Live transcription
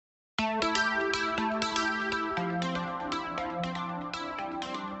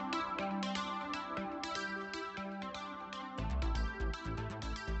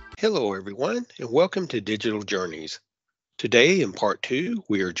Hello, everyone, and welcome to Digital Journeys. Today, in part two,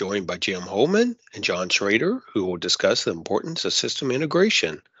 we are joined by Jim Holman and Jon Schrader, who will discuss the importance of system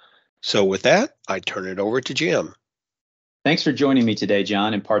integration. So, with that, I turn it over to Jim. Thanks for joining me today,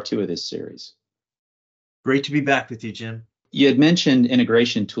 John, in part two of this series. Great to be back with you, Jim. You had mentioned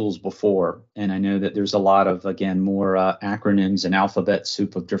integration tools before, and I know that there's a lot of, again, more acronyms and alphabet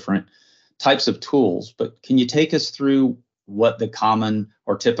soup of different types of tools, but can you take us through what the common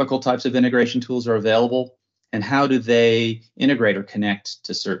or typical types of integration tools are available, and how do they integrate or connect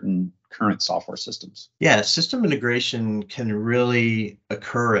to certain current software systems? Yeah, system integration can really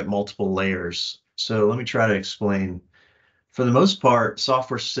occur at multiple layers. So let me try to explain. For the most part,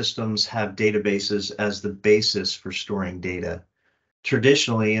 software systems have databases as the basis for storing data.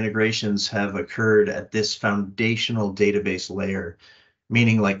 Traditionally, integrations have occurred at this foundational database layer,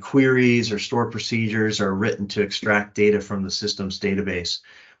 meaning like queries or stored procedures are written to extract data from the system's database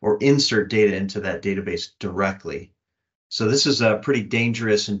or insert data into that database directly. So this is a pretty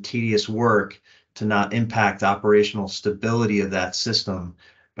dangerous and tedious work to not impact operational stability of that system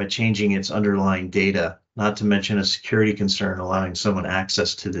by changing its underlying data, not to mention a security concern allowing someone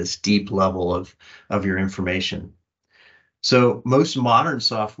access to this deep level of your information. So most modern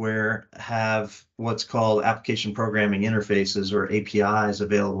software have what's called application programming interfaces, or APIs,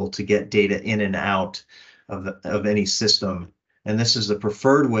 available to get data in and out of any system. And this is the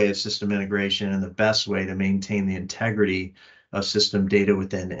preferred way of system integration and the best way to maintain the integrity of system data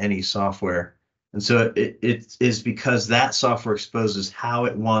within any software. And so it is because that software exposes how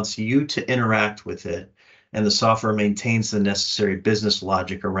it wants you to interact with it, and the software maintains the necessary business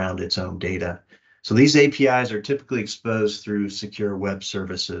logic around its own data. So these APIs are typically exposed through secure web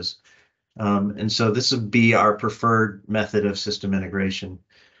services. And so this would be our preferred method of system integration.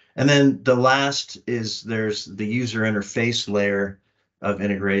 And then the last is there's the user interface layer of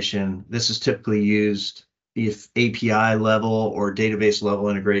integration. This is typically used if API level or database level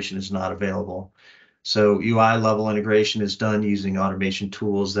integration is not available. So UI level integration is done using automation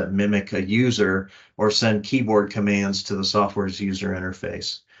tools that mimic a user or send keyboard commands to the software's user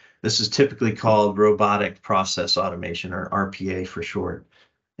interface. This is typically called robotic process automation, or RPA for short.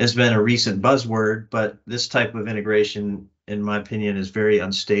 It's been a recent buzzword, but this type of integration, in my opinion, is very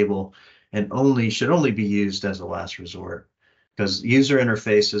unstable and should only be used as a last resort, because user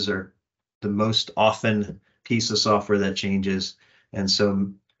interfaces are the most often piece of software that changes, and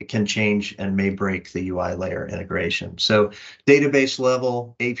so it can change and may break the UI layer integration. So database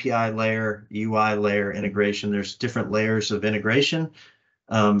level, API layer, UI layer integration, there's different layers of integration.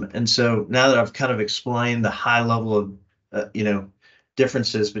 And so now that I've kind of explained the high level of,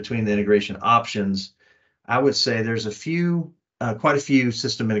 differences between the integration options, I would say there's quite a few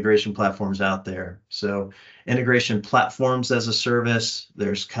system integration platforms out there. So integration platforms as a service,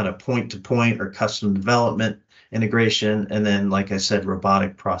 there's kind of point-to-point or custom development integration, and then, like I said,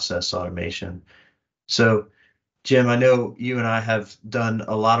 robotic process automation. So Jim, I know you and I have done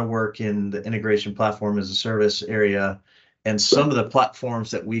a lot of work in the integration platform as a service area, and some of the platforms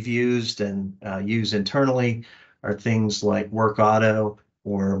that we've used and use internally are things like WorkAuto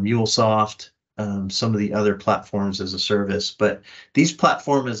or MuleSoft, some of the other platforms as a service. But these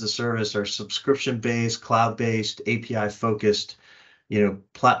platforms as a service are subscription-based, cloud-based, API-focused,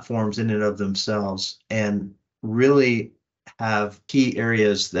 platforms in and of themselves, and really have key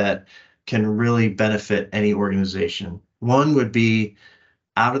areas that can really benefit any organization. One would be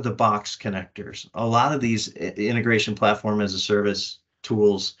out-of-the-box connectors. A lot of these integration platform as a service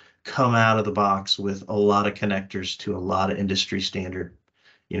tools come out of the box with a lot of connectors to a lot of industry standard,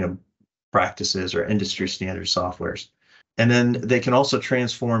 practices or industry standard softwares. And then they can also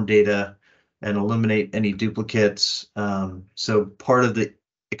transform data and eliminate any duplicates. So part of the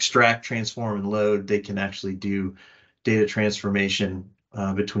extract, transform, and load, they can actually do data transformation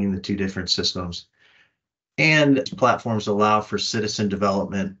between the two different systems. And platforms allow for citizen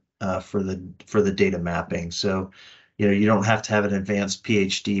development for the data mapping. So, you don't have to have an advanced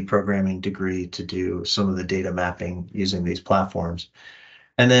PhD programming degree to do some of the data mapping using these platforms.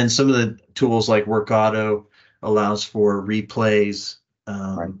 And then some of the tools like WorkAuto allows for replays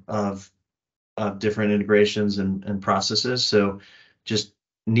of different integrations and processes. So just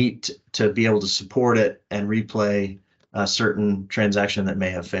neat to be able to support it and replay a certain transaction that may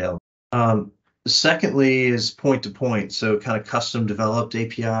have failed. Secondly is point-to-point, so kind of custom developed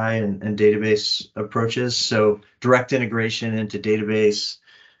API and database approaches. So direct integration into database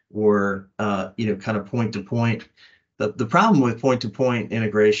or, kind of point-to-point. The problem with point-to-point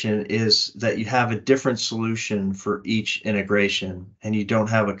integration is that you have a different solution for each integration, and you don't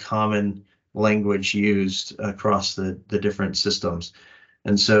have a common language used across the different systems.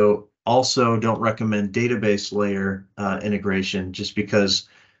 And so also don't recommend database layer integration just because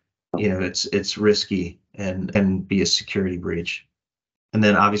it's risky and be a security breach. And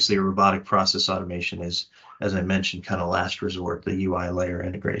then obviously a robotic process automation is, as I mentioned, kind of last resort, the UI layer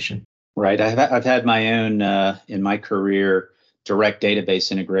integration. Right. I've had my own in my career direct database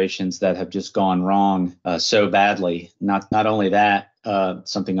integrations that have just gone wrong so badly. Not only that,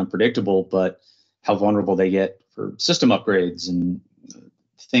 something unpredictable, but how vulnerable they get for system upgrades and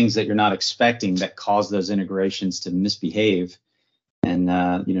things that you're not expecting that cause those integrations to misbehave, and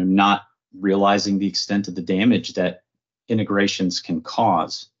not realizing the extent of the damage that integrations can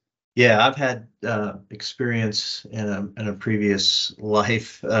cause. Yeah, I've had experience in a previous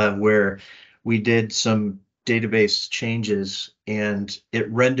life where we did some database changes and it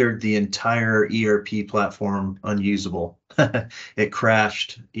rendered the entire ERP platform unusable. It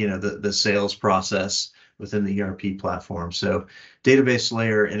crashed, the sales process within the ERP platform. So database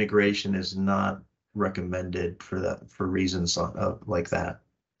layer integration is not recommended for reasons like that.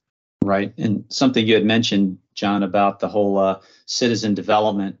 Right. And something you had mentioned, John, about the whole citizen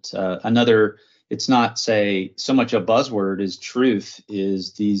development. It's not so much a buzzword as truth,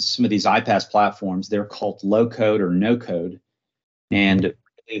 is some of these iPaaS platforms, they're called low code or no code, and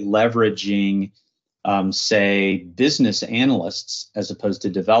leveraging, business analysts as opposed to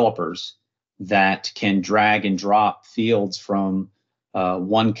developers that can drag and drop fields from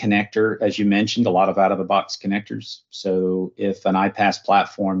one connector, as you mentioned, a lot of out-of-the-box connectors. So if an iPaaS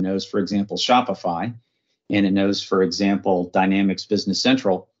platform knows, for example, Shopify, and it knows, for example, Dynamics Business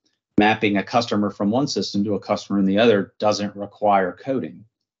Central, mapping a customer from one system to a customer in the other doesn't require coding.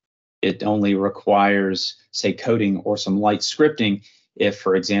 It only requires, say, coding or some light scripting if,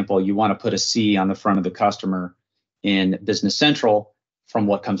 for example, you want to put a C on the front of the customer in Business Central from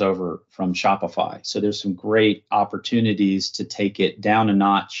what comes over from Shopify. So there's some great opportunities to take it down a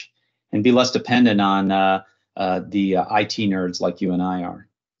notch and be less dependent on the IT nerds like you and I are.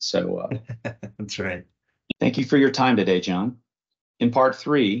 So that's right. Thank you for your time today, John. In part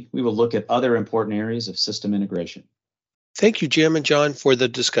 3, we will look at other important areas of system integration. Thank you, Jim and John, for the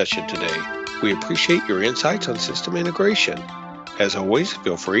discussion today. We appreciate your insights on system integration. As always,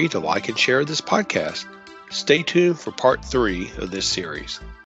 feel free to like and share this podcast. Stay tuned for part 3 of this series.